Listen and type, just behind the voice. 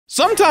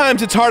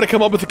Sometimes it's hard to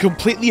come up with a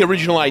completely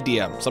original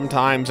idea.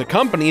 Sometimes a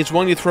company is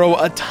willing to throw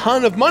a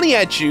ton of money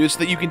at you so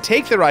that you can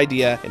take their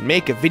idea and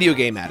make a video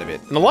game out of it.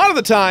 And a lot of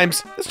the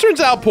times, this turns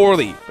out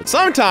poorly. But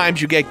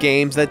sometimes you get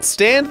games that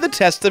stand the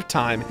test of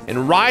time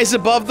and rise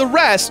above the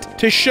rest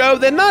to show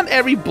that not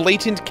every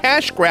blatant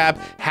cash grab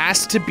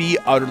has to be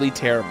utterly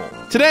terrible.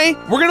 Today,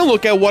 we're going to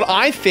look at what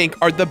I think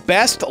are the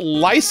best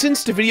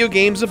licensed video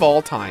games of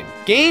all time.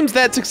 Games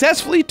that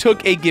successfully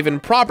took a given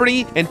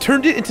property and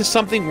turned it into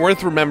something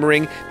worth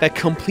remembering that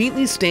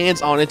completely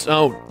stands on its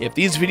own. If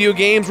these video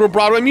games were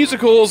Broadway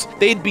musicals,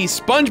 they'd be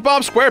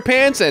SpongeBob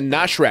SquarePants and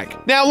not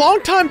Shrek. Now,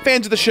 longtime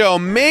fans of the show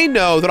may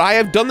know that I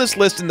have done this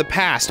list in the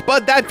past,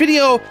 but that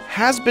video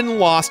has been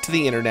lost to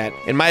the internet,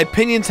 and my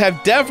opinions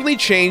have definitely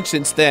changed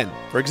since then.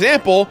 For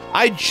example,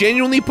 I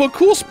genuinely put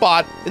Cool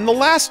Spot in the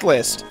last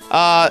list.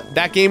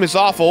 That game is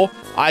awful.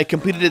 I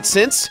completed it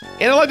since,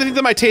 and I like to think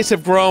that my tastes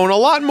have grown a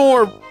lot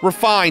more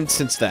refined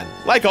since then.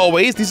 Like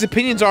always, these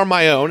opinions are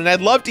my own, and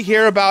I'd love to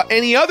hear about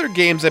any other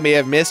games I may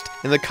have missed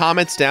in the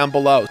comments down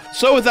below.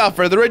 So without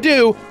further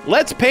ado,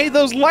 let's pay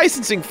those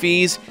licensing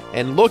fees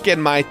and look at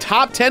my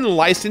top 10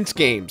 licensed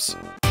games.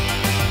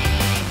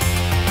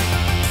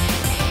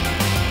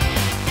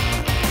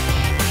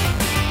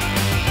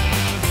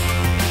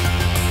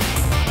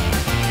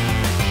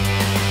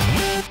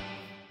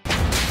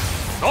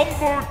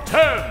 Number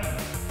 10.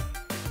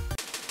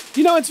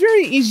 You know, it's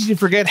very easy to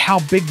forget how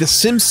big The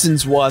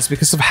Simpsons was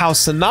because of how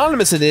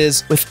synonymous it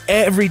is with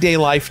everyday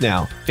life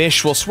now.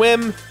 Fish will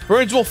swim,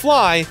 birds will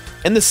fly,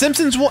 and The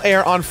Simpsons will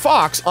air on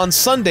Fox on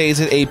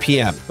Sundays at 8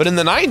 p.m. But in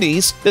the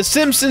 90s, The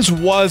Simpsons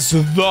was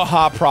the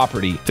hot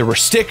property. There were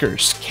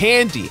stickers,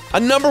 candy, a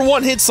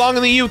 #1 hit song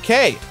in the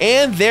UK,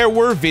 and there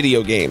were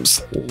video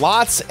games.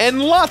 Lots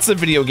and lots of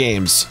video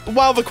games.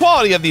 While the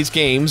quality of these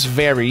games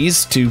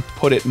varies, to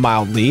put it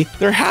mildly,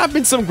 there have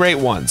been some great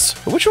ones.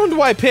 But which one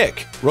do I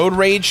pick? Road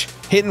Rage?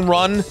 Hit and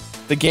Run?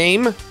 The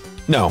game?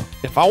 No.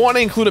 If I want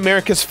to include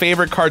America's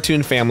favorite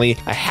cartoon family,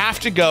 I have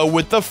to go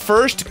with the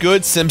first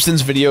good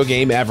Simpsons video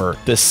game ever,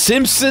 the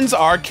Simpsons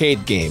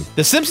arcade game.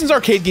 The Simpsons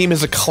arcade game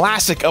is a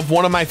classic of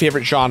one of my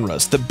favorite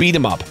genres, the beat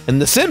 'em up,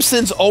 and the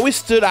Simpsons always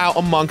stood out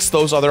amongst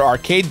those other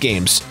arcade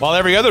games. While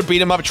every other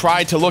beat 'em up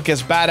tried to look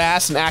as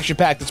badass and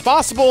action-packed as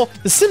possible,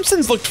 the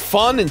Simpsons looked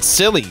fun and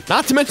silly.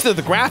 Not to mention that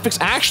the graphics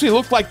actually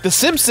looked like the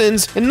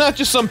Simpsons and not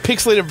just some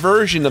pixelated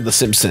version of the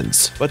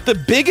Simpsons. But the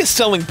biggest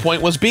selling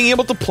point was being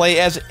able to play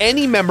as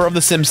any member of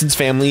the Simpsons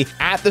family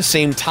at the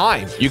same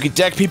time. You could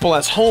deck people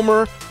as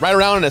Homer, ride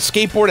around on a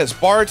skateboard as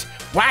Bart,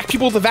 whack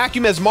people with a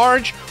vacuum as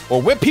Marge,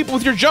 or whip people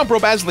with your jump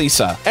rope as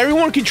Lisa.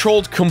 Everyone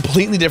controlled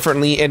completely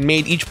differently and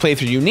made each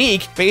playthrough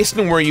unique based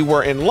on where you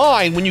were in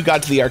line when you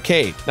got to the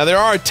arcade. Now, there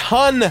are a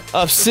ton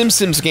of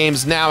Simpsons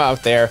games now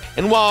out there,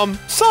 and while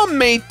some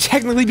may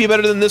technically be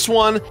better than this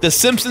one, the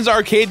Simpsons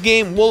arcade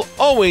game will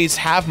always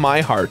have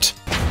my heart.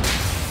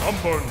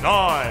 Number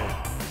 9.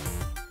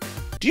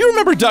 Do you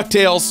remember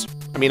DuckTales?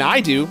 I mean, I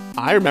do.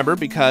 I remember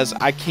because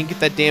I can't get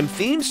that damn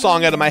theme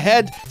song out of my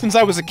head since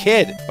I was a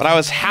kid. But I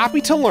was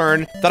happy to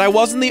learn that I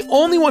wasn't the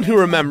only one who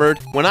remembered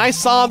when I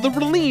saw the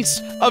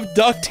release of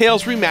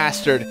DuckTales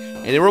Remastered.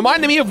 And it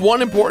reminded me of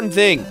one important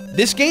thing.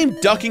 This game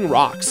ducking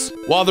rocks.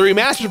 While the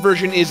remastered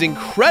version is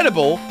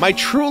incredible, my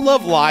true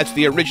love lies with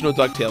the original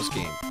DuckTales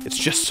game. It's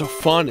just so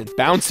fun and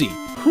bouncy.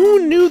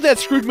 Who knew that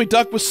Scrooge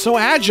McDuck was so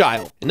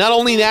agile? And not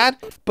only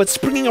that, but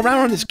springing around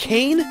on his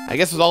cane? I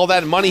guess with all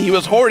that money he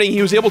was hoarding,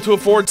 he was able to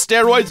afford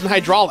steroids and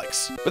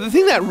hydraulics. But the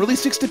thing that really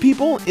sticks to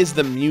people is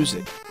the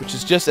music, which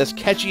is just as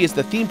catchy as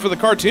the theme for the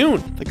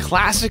cartoon. The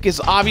classic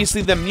is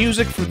obviously the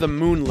music for the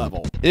moon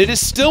level. And it is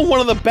still one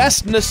of the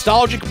best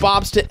nostalgic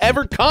bops to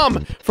ever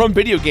come from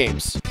video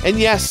games. And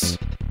yes,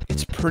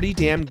 it's pretty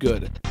damn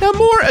good. Now,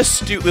 more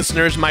astute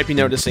listeners might be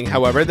noticing,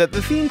 however, that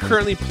the theme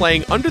currently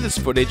playing under this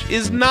footage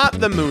is not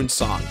the Moon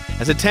song,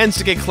 as it tends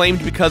to get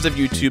claimed because of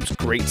YouTube's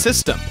great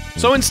system.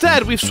 So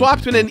instead, we've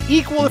swapped in an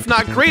equal if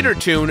not greater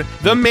tune,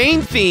 the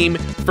main theme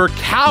for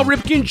Cal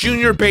Ripken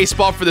Jr.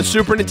 Baseball for the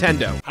Super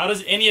Nintendo. How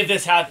does any of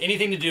this have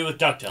anything to do with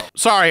DuckTales?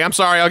 I'm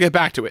sorry, I'll get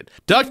back to it.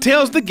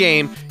 DuckTales the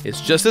game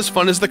is just as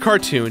fun as the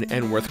cartoon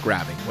and worth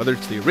grabbing, whether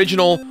it's the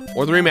original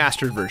or the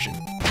remastered version.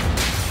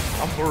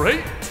 Number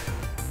 8.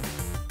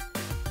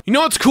 You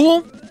know what's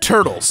cool?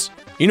 Turtles.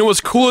 You know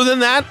what's cooler than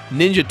that?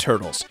 Ninja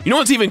Turtles. You know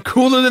what's even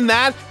cooler than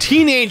that?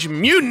 Teenage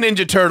Mutant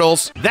Ninja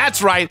Turtles.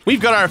 That's right, we've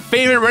got our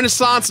favorite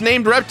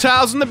Renaissance-named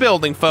reptiles in the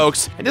building,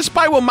 folks. And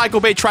despite what Michael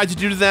Bay tried to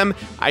do to them,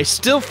 I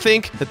still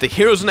think that the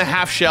heroes in a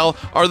half shell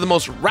are the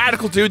most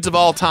radical dudes of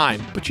all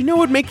time. But you know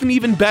what would make them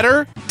even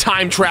better?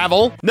 Time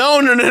travel.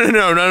 No,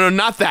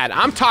 not that.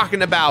 I'm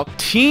talking about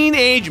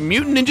Teenage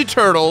Mutant Ninja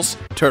Turtles,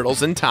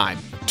 Turtles in Time.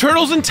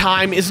 Turtles in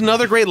Time is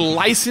another great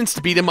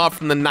licensed beat 'em up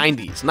from the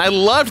 90s, and I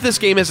loved this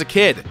game as a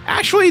kid.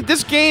 Actually,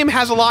 this game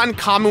has a lot in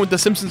common with the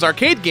Simpsons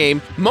arcade game,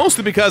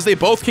 mostly because they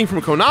both came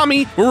from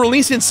Konami, were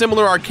released in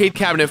similar arcade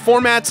cabinet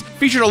formats,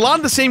 featured a lot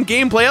of the same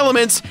gameplay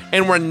elements,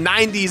 and were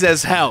 90s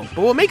as hell.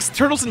 But what makes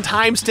Turtles in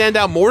Time stand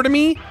out more to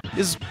me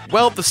is,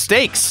 well, the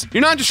stakes.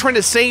 You're not just trying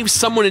to save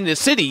someone in a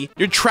city,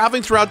 you're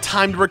traveling throughout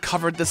time to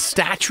recover the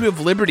Statue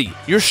of Liberty.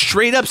 You're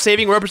straight up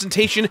saving a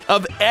representation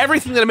of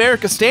everything that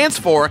America stands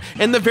for,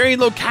 and the very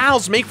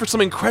locales make for some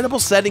incredible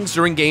settings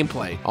during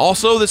gameplay.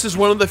 Also, this is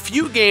one of the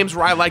few games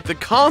where I like the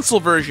console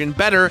version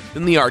better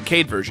than the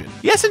arcade version.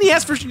 The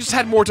SNES version just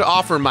had more to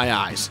offer in my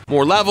eyes.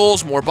 More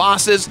levels, more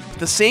bosses,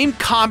 the same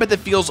combat that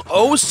feels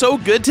oh so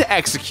good to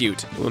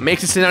execute. What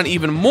makes it stand out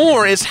even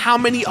more is how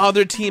many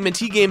other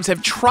TMNT games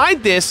have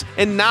tried this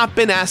and not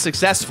been as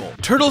successful.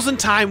 Turtles in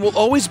Time will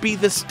always be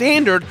the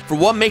standard for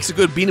what makes a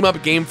good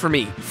beat-em-up game for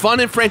me. Fun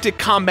and frantic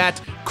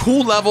combat,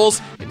 cool levels,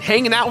 and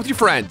hanging out with your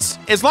friends.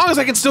 As long as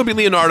I can still be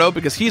Leonardo,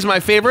 because he's my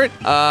favorite.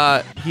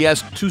 He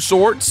has 2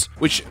 swords,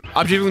 which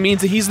objectively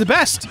means that he's the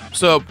best.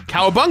 So,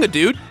 cowabunga,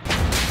 dude.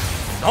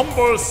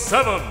 Number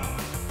 7.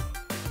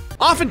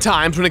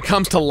 Oftentimes, when it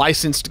comes to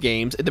licensed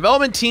games, a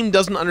development team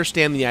doesn't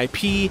understand the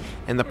IP,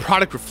 and the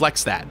product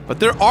reflects that. But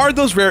there are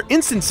those rare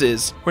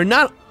instances where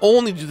not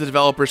only do the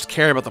developers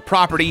care about the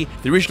property,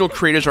 the original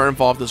creators are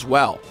involved as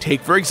well. Take,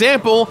 for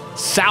example,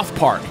 South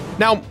Park.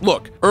 Now,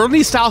 look,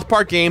 early South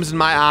Park games, in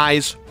my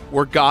eyes,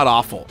 were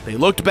god-awful. They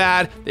looked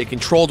bad, they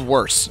controlled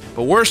worse.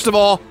 But worst of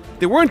all,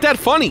 they weren't that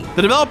funny.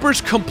 The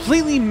developers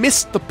completely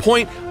missed the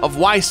point of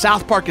why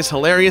South Park is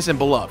hilarious and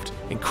beloved.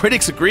 And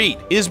critics agreed.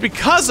 It is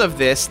because of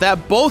this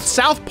that both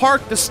South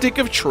Park: The Stick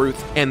of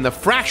Truth and The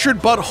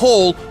Fractured But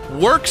Whole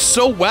work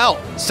so well.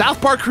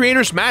 South Park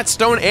creators Matt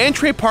Stone and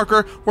Trey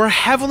Parker were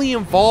heavily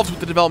involved with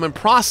the development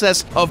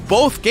process of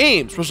both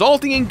games,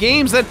 resulting in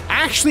games that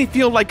actually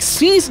feel like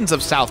seasons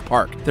of South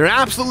Park. They're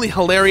absolutely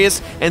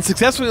hilarious and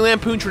successfully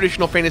lampoon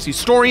traditional fantasy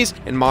stories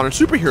and modern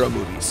superhero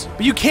movies.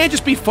 But you can't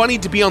just be funny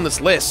to be on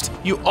this list.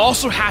 You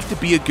also have to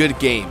be a good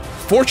game.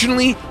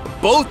 Fortunately,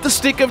 both The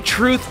Stick of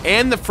Truth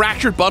and The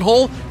Fractured But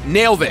Whole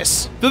nail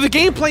this. Though the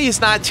gameplay is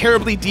not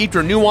terribly deep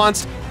or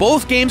nuanced,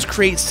 both games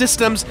create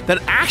systems that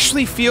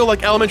actually feel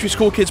like elementary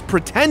school kids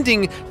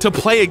pretending to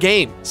play a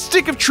game.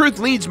 Stick of Truth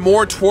leans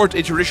more towards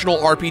a traditional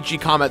RPG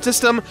combat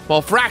system,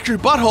 while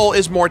Fractured But Whole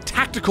is more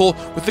tactical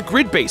with a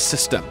grid-based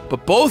system.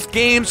 But both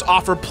games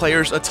offer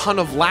players a ton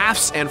of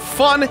laughs and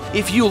fun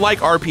if you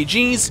like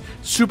RPGs,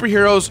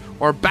 superheroes,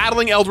 or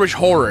battling eldritch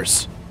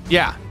horrors.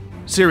 Yeah,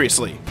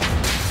 seriously.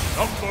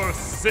 Number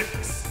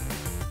 6.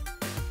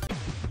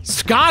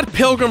 Scott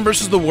Pilgrim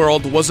vs. the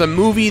World was a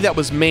movie that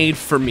was made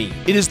for me.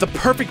 It is the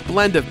perfect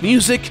blend of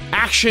music,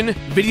 action,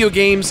 video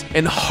games,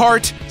 and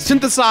heart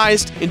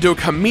synthesized into a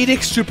comedic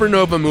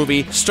supernova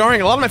movie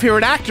starring a lot of my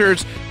favorite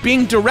actors,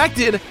 being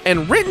directed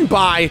and written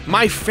by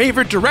my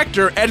favorite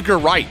director, Edgar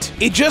Wright.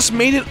 It just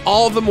made it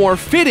all the more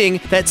fitting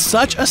that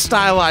such a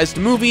stylized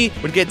movie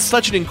would get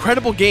such an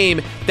incredible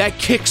game that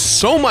kicks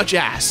so much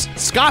ass.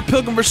 Scott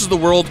Pilgrim vs. the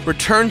World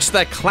returns to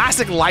that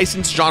classic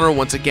licensed genre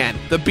once again,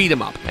 the beat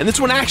 'em up. And this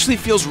one actually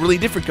feels really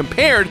different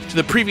compared to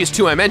the previous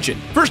 2 I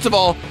mentioned. First of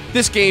all,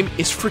 this game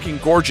is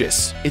freaking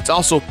gorgeous. It's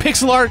also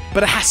pixel art,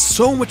 but it has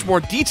so much more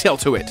detail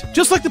to it.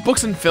 Just like the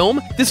books and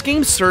film, this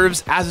game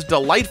serves as a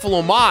delightful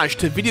homage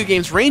to video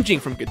games ranging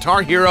from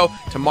Guitar Hero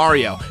to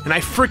Mario, and I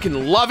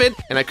freaking love it,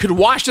 and I could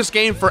watch this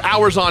game for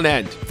hours on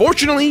end.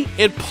 Fortunately,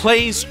 it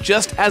plays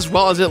just as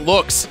well as it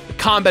looks. The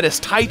combat is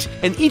tight,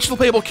 and each of the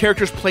playable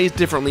characters plays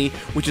differently,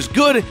 which is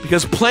good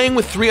because playing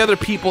with 3 other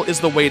people is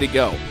the way to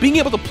go. Being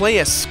able to play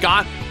as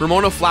Scott,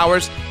 Ramona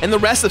Flowers, and the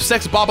rest of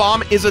Sex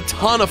Bob-omb is a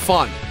ton of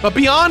fun. But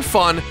beyond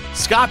fun,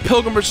 Scott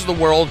Pilgrim vs. the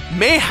World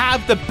may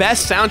have the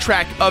best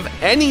soundtrack of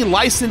any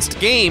licensed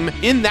game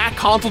in that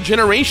console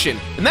generation.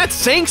 And that's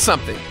saying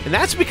something. And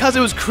that's because it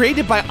was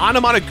created by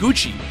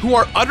Anamanaguchi, who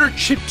are utter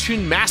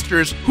chiptune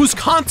masters whose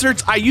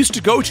concerts I used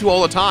to go to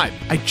all the time.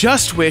 I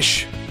just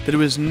wish that it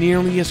was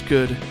nearly as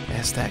good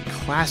as that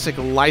classic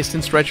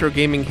licensed retro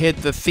gaming hit,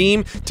 the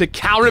theme to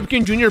Cal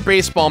Ripken Jr.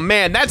 Baseball.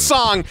 Man, that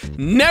song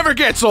never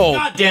gets old.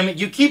 God damn it,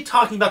 you keep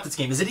talking about this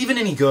game. Is it even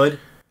any good?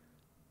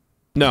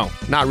 No,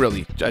 not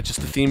really.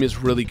 Just the theme is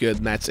really good,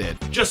 and that's it.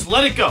 Just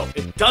let it go.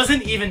 It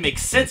doesn't even make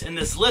sense in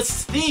this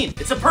list's theme.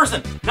 It's a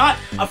person, not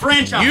a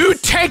franchise. You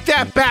take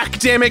that back,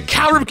 damn it.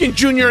 Cal Ripken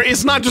Jr.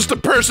 is not just a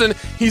person.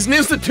 He's an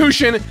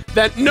institution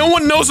that no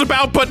one knows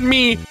about but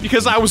me,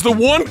 because I was the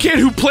one kid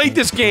who played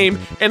this game,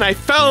 and I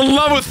fell in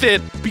love with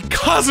it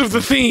because of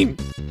the theme.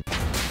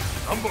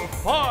 Number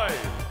 5.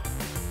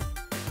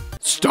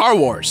 Star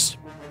Wars.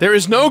 There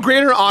is no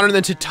greater honor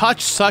than to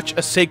touch such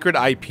a sacred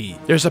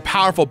IP. There's a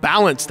powerful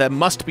balance that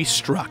must be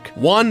struck,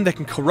 one that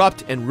can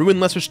corrupt and ruin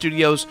lesser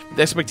studios with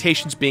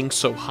expectations being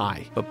so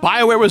high. But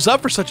BioWare was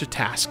up for such a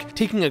task,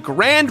 taking a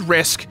grand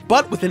risk,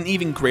 but with an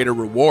even greater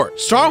reward.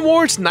 Star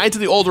Wars Knights of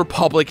the Old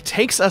Republic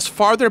takes us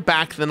farther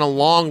back than a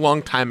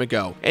long time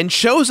ago, and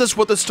shows us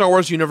what the Star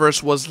Wars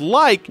universe was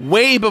like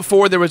way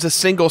before there was a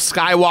single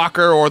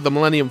Skywalker or the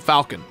Millennium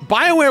Falcon.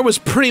 BioWare was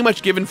pretty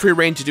much given free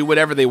reign to do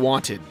whatever they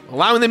wanted,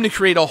 allowing them to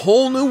create a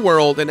whole new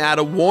world and add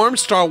a warm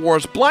Star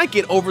Wars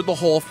blanket over the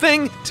whole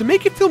thing to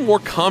make it feel more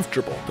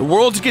comfortable. The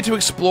worlds you get to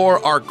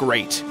explore are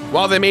great.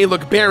 While they may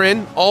look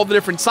barren, all the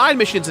different side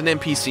missions and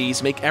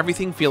NPCs make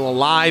everything feel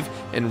alive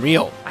and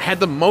real. I had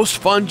the most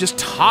fun just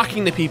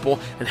talking to people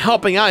and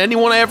helping out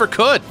anyone I ever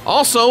could.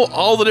 Also,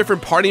 all the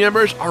different party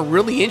members are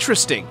really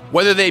interesting.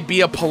 Whether they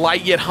be a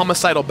polite yet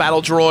homicidal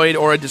battle droid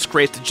or a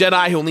disgraced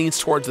Jedi who leans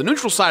towards the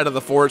neutral side of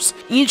the Force,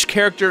 each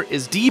character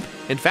is deep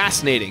and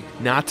fascinating.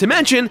 Not to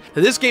mention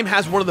that this game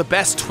has one of the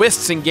best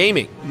twists in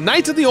gaming.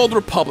 Knights of the Old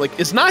Republic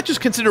is not just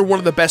considered one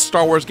of the best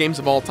Star Wars games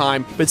of all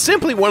time, but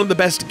simply one of the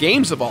best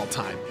games of all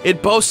time.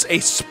 It boasts a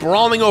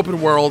sprawling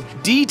open world,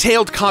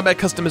 detailed combat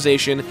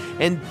customization,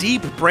 and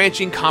deep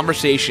branching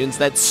conversations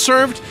that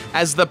served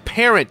as the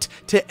parent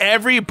to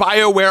every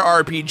BioWare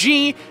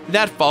RPG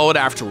that followed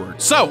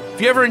afterward. So,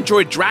 if you ever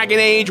enjoyed Dragon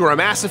Age or a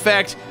Mass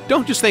Effect,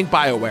 don't just think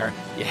BioWare,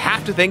 you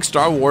have to think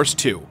Star Wars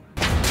too.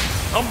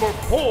 Number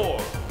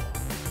 4.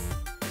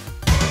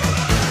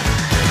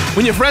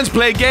 When your friends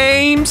play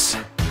games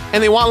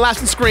and they want laughs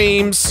and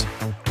screams,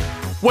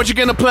 what you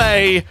gonna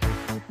play?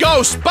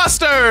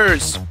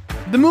 Ghostbusters!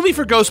 The movie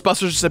for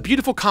Ghostbusters is a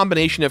beautiful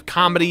combination of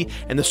comedy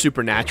and the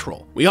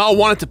supernatural. We all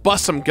wanted to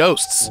bust some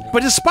ghosts,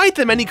 but despite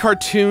the many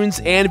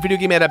cartoons and video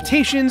game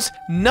adaptations,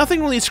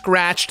 nothing really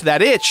scratched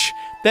that itch.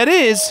 That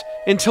is,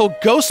 until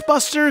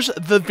Ghostbusters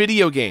the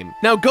video game.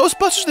 Now,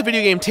 Ghostbusters the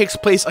video game takes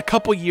place a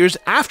couple years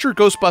after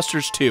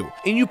Ghostbusters 2,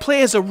 and you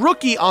play as a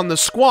rookie on the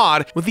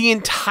squad with the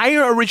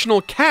entire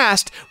original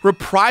cast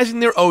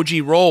reprising their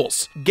OG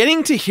roles.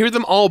 Getting to hear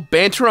them all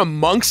banter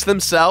amongst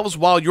themselves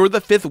while you're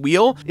the fifth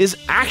wheel is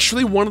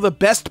actually one of the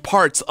best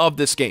parts of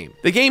this game.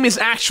 The game is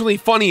actually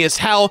funny as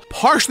hell,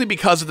 partially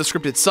because of the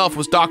script itself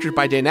was doctored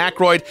by Dan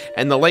Aykroyd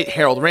and the late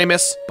Harold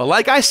Ramis, but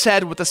like I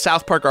said with the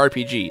South Park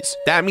RPGs,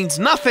 that means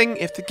nothing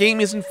if the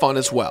game isn't fun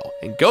as well.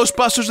 And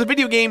Ghostbusters the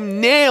video game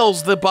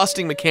nails the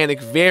busting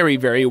mechanic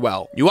very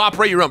well. You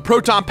operate your own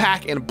proton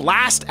pack and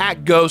blast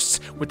at ghosts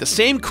with the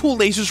same cool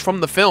lasers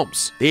from the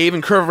films. They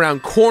even curve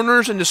around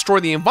corners and destroy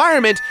the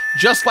environment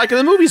just like in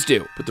the movies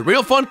do. But the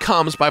real fun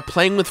comes by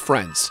playing with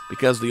friends,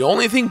 because the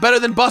only thing better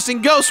than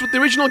busting ghosts with the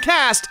original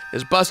cast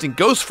is busting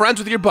ghost friends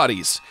with your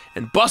buddies.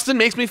 And busting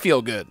makes me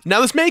feel good.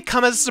 Now, this may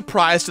come as a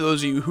surprise to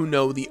those of you who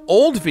know the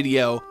old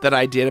video that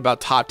I did about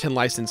top 10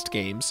 licensed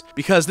games,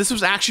 because this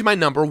was actually my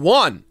number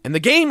 1. And the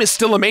game is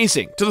still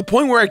amazing, to the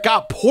point where it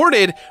got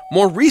ported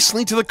more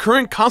recently to the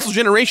current console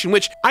generation,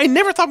 which I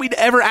never thought we'd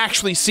ever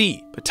actually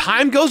see. But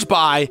time goes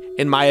by,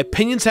 and my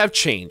opinions have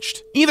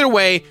changed. Either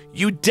way,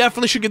 you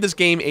definitely should give this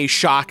game a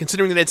shot,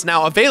 considering that it's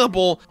now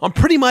available on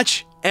pretty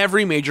much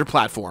every major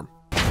platform.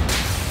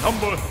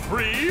 Number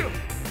 3.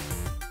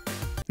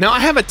 Now, I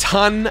have a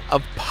ton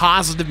of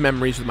positive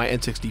memories with my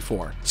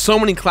N64. So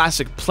many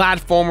classic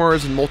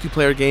platformers and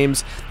multiplayer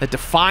games that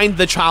defined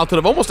the childhood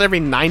of almost every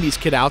 90s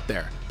kid out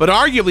there. But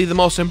arguably the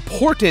most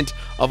important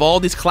of all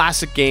these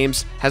classic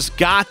games has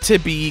got to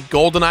be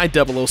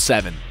GoldenEye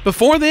 007.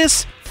 Before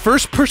this,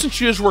 first-person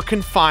shooters were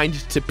confined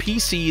to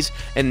PCs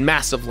and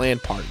massive LAN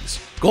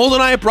parties.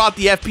 GoldenEye brought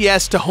the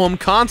FPS to home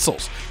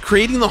consoles,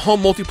 creating the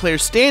home multiplayer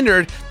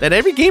standard that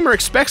every gamer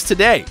expects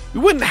today.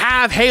 We wouldn't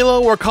have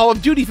Halo or Call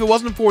of Duty if it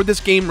wasn't for this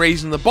game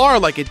raising the bar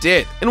like it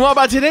did. And while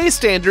by today's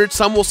standards,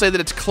 some will say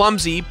that it's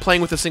clumsy playing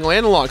with a single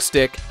analog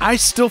stick, I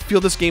still feel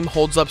this game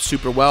holds up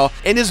super well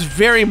and is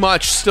very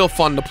much still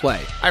fun to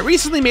play. I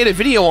recently made a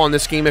video on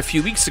this game a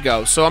few weeks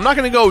ago, so I'm not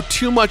going to go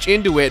too much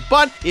into it,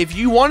 but if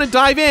you want to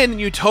dive in,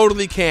 you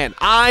totally can.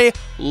 I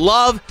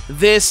love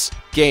this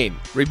game.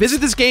 Revisit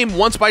this game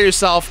once by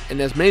yourself,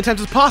 and as many times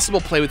as possible,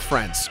 play with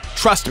friends.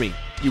 Trust me,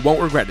 you won't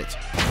regret it.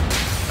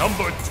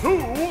 Number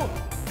 2.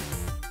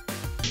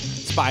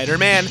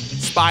 Spider-Man.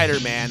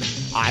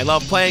 I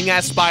love playing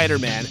as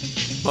Spider-Man.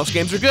 Most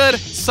games are good,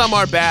 some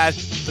are bad,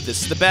 but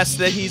this is the best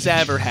that he's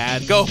ever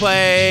had. Go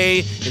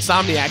play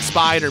Insomniac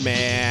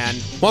Spider-Man.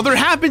 While there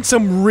have been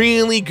some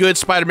really good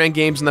Spider-Man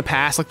games in the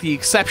past, like the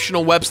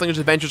exceptional Web Slingers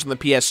Adventures on the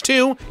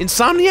PS2,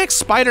 Insomniac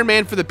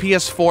Spider-Man for the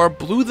PS4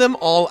 blew them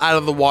all out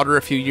of the water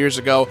a few years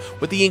ago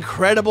with the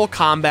incredible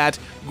combat,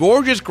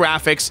 gorgeous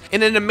graphics,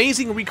 and an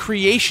amazing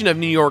recreation of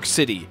New York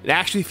City. It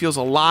actually feels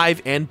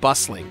alive and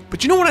bustling.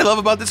 But you know what I love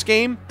about this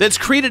game? That it's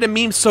created a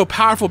meme so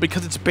powerful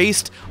because it's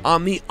based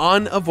on the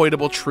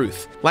unavoidable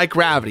truth. Like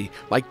gravity,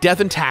 like death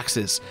and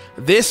taxes.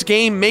 This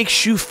game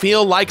makes you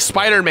feel like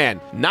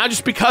Spider-Man. Not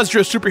just because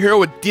you're a superhero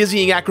with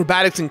dizzying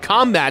acrobatics and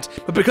combat,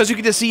 but because you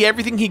get to see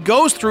everything he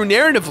goes through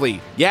narratively.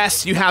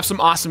 Yes, you have some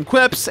awesome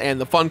quips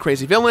and the fun,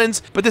 crazy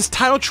villains, but this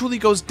title truly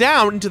goes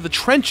down into the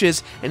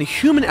trenches and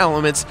human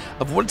elements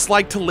of what it's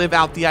like to live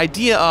out the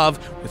idea of,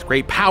 with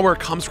great power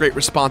comes great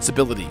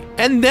responsibility.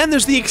 And then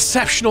there's the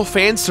exceptional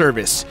fan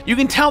service. You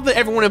can tell that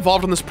everyone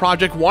involved in this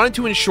project wanted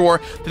to ensure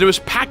that it was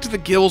packed to the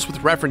gills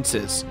with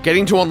references.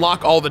 Getting to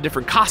unlock all the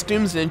different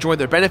costumes and enjoy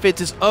their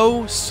benefits is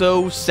oh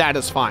so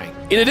satisfying.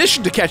 In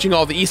addition to catching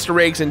all the Easter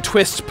eggs and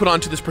twists put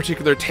onto this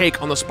particular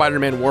take on the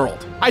Spider-Man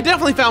world. I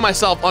definitely found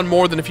myself on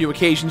more than a few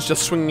occasions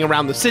just swinging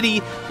around the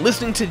city,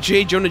 listening to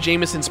J. Jonah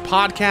Jameson's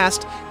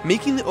podcast,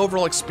 making the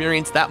overall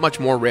experience that much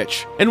more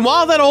rich. And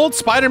while that old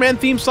Spider-Man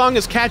theme song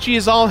is catchy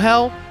as all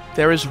hell,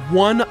 there is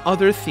one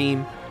other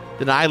theme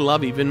that I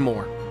love even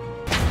more.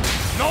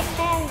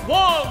 Number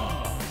 1.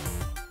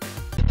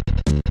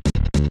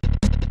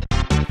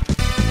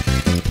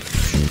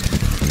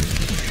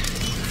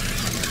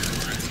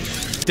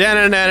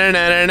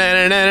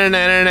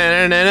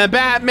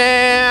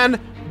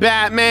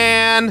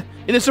 Batman!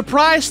 In a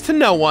surprise to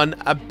no one,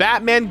 a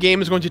Batman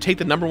game is going to take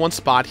the #1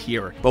 spot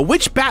here. But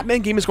which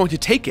Batman game is going to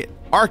take it?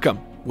 Arkham.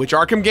 Which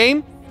Arkham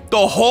game?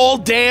 The whole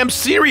damn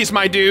series,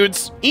 my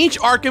dudes! Each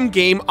Arkham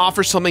game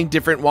offers something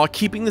different while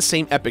keeping the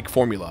same epic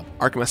formula.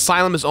 Arkham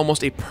Asylum is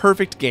almost a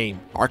perfect game.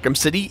 Arkham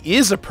City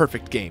is a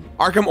perfect game.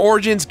 Arkham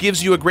Origins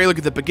gives you a great look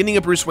at the beginning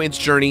of Bruce Wayne's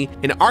journey,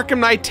 and Arkham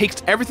Knight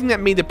takes everything that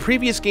made the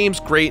previous games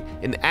great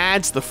and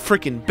adds the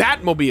frickin'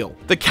 Batmobile.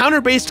 The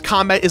counter-based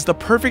combat is the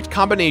perfect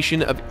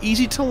combination of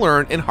easy to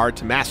learn and hard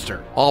to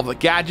master. All of the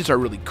gadgets are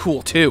really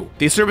cool too.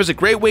 They serve as a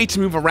great way to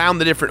move around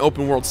the different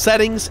open world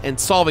settings and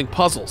solving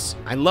puzzles.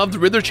 I love the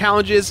Riddler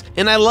challenges,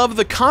 and I love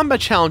the combat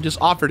challenges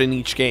offered in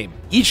each game.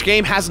 Each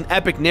game has an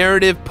epic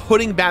narrative,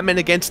 putting Batman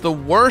against the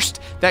worst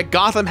that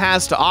Gotham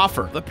has to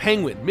offer. The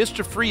Penguin,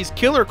 Mr. Freeze,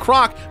 Killer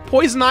Croc,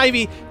 Poison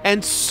Ivy,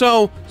 and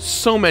so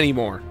many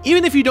more.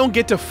 Even if you don't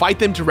get to fight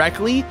them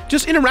directly,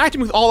 just interacting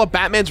with all of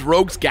Batman's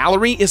rogues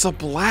gallery is a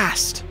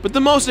blast. But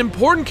the most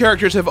important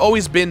characters have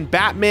always been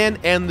Batman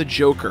and the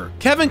Joker.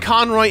 Kevin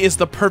Conroy is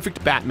the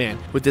perfect Batman,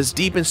 with his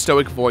deep and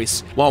stoic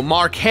voice, while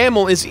Mark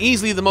Hamill is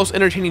easily the most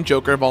entertaining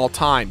Joker of all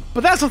time.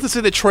 But that's not to say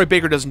that Troy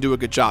Baker doesn't do a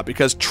good job,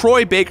 because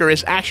Troy Baker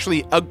is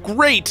actually a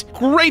great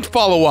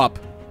follow-up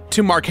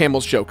to Mark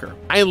Hamill's Joker.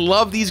 I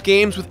love these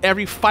games with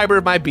every fiber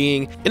of my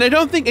being, and I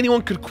don't think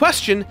anyone could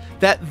question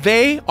that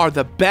they are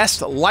the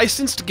best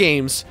licensed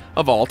games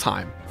of all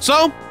time.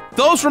 So,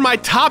 those were my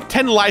top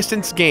 10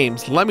 licensed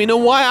games. Let me know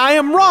why I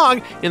am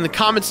wrong in the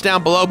comments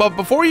down below. But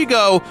before you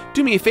go,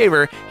 do me a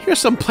favor, here's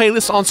some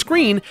playlists on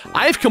screen.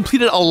 I've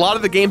completed a lot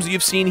of the games that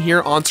you've seen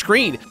here on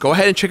screen. Go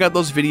ahead and check out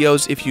those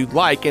videos if you'd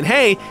like. And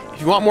hey, if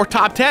you want more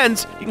top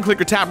 10s, you can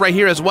click or tap right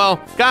here as well.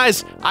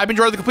 Guys, I've been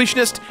Jordan the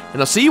Completionist, and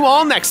I'll see you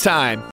all next time.